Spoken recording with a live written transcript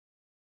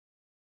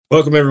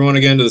Welcome, everyone,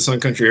 again to the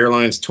Sun Country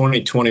Airlines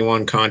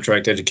 2021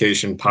 Contract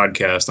Education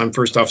Podcast. I'm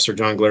First Officer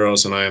John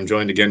Glaros, and I am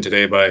joined again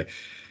today by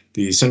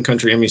the Sun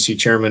Country MEC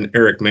Chairman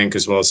Eric Mink,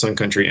 as well as Sun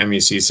Country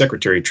MEC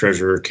Secretary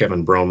Treasurer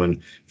Kevin Broman,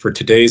 for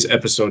today's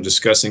episode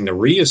discussing the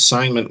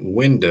reassignment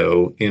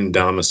window in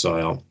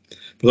Domicile.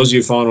 For those of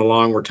you following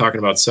along, we're talking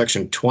about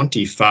Section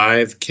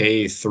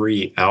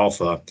 25K3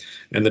 Alpha,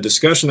 and the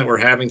discussion that we're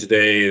having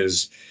today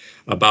is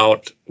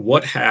about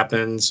what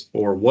happens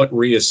or what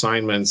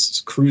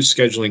reassignments cruise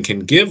scheduling can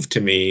give to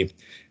me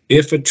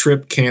if a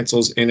trip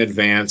cancels in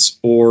advance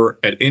or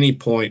at any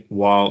point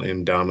while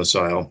in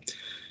domicile.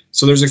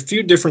 So there's a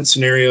few different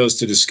scenarios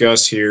to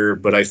discuss here,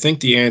 but I think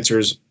the answer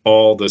is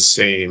all the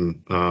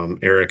same,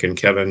 Eric and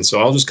Kevin.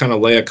 So I'll just kind of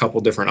lay a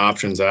couple different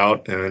options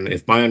out, and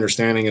if my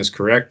understanding is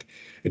correct,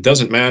 it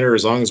doesn't matter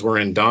as long as we're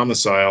in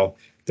domicile.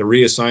 The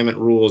reassignment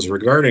rules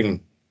regarding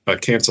a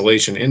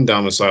cancellation in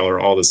domicile are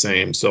all the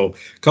same. So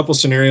a couple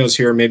scenarios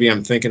here maybe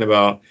I'm thinking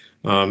about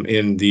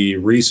in the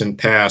recent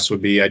past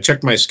would be I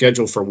checked my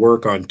schedule for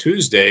work on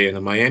Tuesday and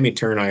the Miami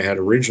turn I had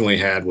originally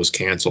had was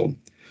canceled.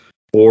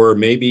 Or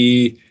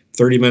maybe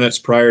 30 minutes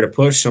prior to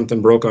push,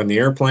 something broke on the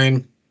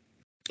airplane.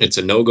 It's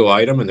a no-go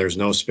item and there's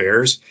no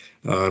spares,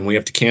 and we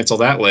have to cancel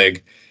that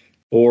leg.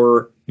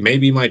 Or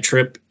maybe my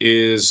trip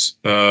is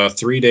a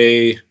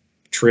 3-day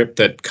trip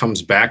that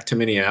comes back to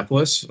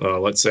Minneapolis.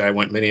 Let's say I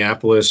went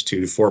Minneapolis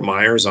to Fort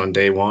Myers on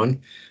day one.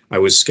 I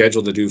was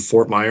scheduled to do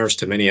Fort Myers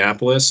to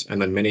Minneapolis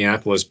and then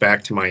Minneapolis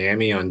back to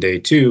Miami on day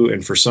two.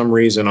 And for some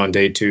reason on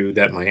day two,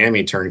 that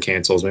Miami turn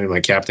cancels. Maybe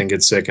my captain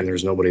gets sick and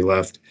there's nobody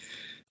left.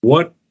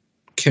 What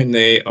can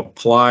they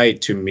apply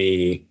to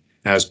me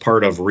as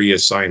part of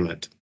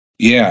reassignment?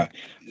 Yeah.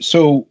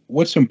 So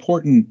what's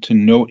important to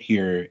note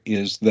here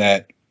is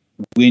that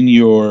when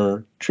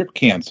your trip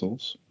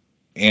cancels,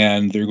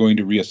 and they're going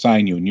to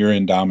reassign you and you're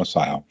in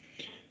domicile,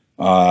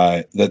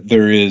 that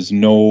there is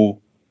no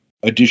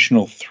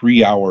additional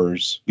 3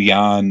 hours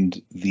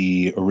beyond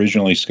the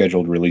originally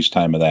scheduled release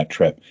time of that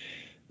trip.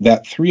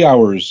 That 3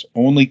 hours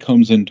only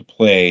comes into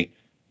play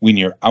when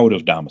you're out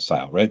of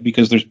domicile, right?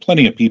 Because there's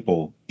plenty of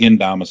people in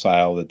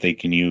domicile that they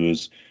can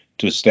use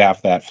to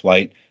staff that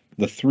flight.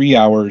 The 3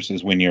 hours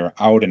is when you're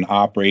out and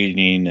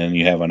operating and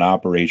you have an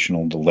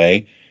operational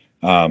delay.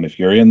 If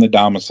you're in the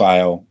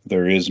domicile,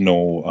 there is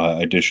no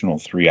additional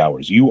 3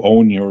 hours. You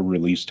own your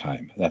release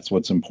time. That's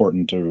what's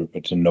important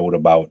to note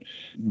about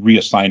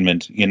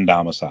reassignment in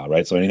domicile,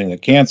 right? So anything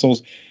that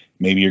cancels,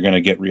 maybe you're going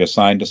to get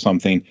reassigned to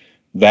something.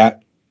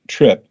 That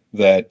trip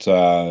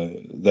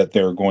that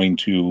they're going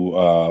to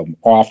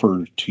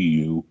offer to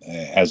you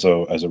as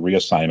a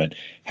reassignment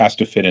has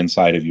to fit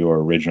inside of your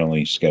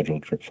originally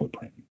scheduled trip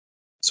footprint.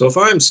 So if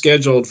I'm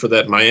scheduled for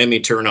that Miami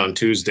turn on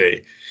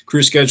Tuesday, crew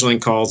scheduling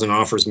calls and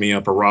offers me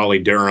up a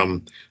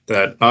Raleigh-Durham,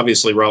 that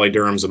obviously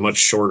Raleigh-Durham's a much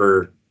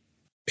shorter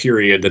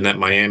period than that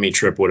Miami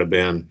trip would have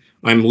been.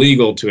 I'm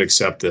legal to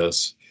accept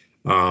this.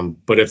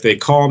 But if they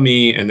call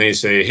me and they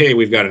say, hey,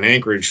 we've got an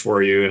Anchorage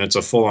for you, and it's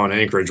a full-on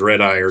Anchorage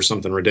red-eye or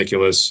something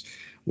ridiculous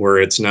where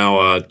it's now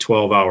a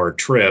 12-hour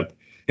trip,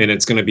 and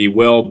it's going to be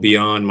well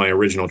beyond my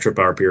original trip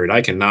hour period,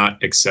 I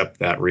cannot accept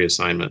that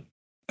reassignment.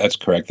 That's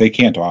correct. They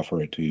can't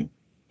offer it to you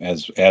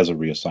as a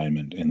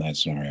reassignment in that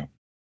scenario.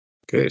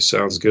 Okay,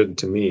 sounds good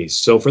to me.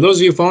 So for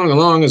those of you following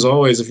along, as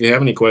always, if you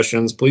have any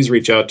questions, please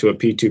reach out to a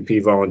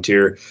P2P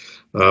volunteer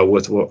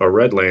with a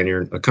red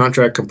lanyard, a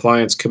contract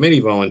compliance committee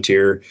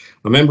volunteer,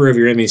 a member of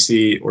your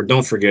MEC, or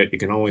don't forget, you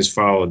can always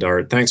file a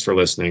DART. Thanks for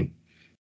listening.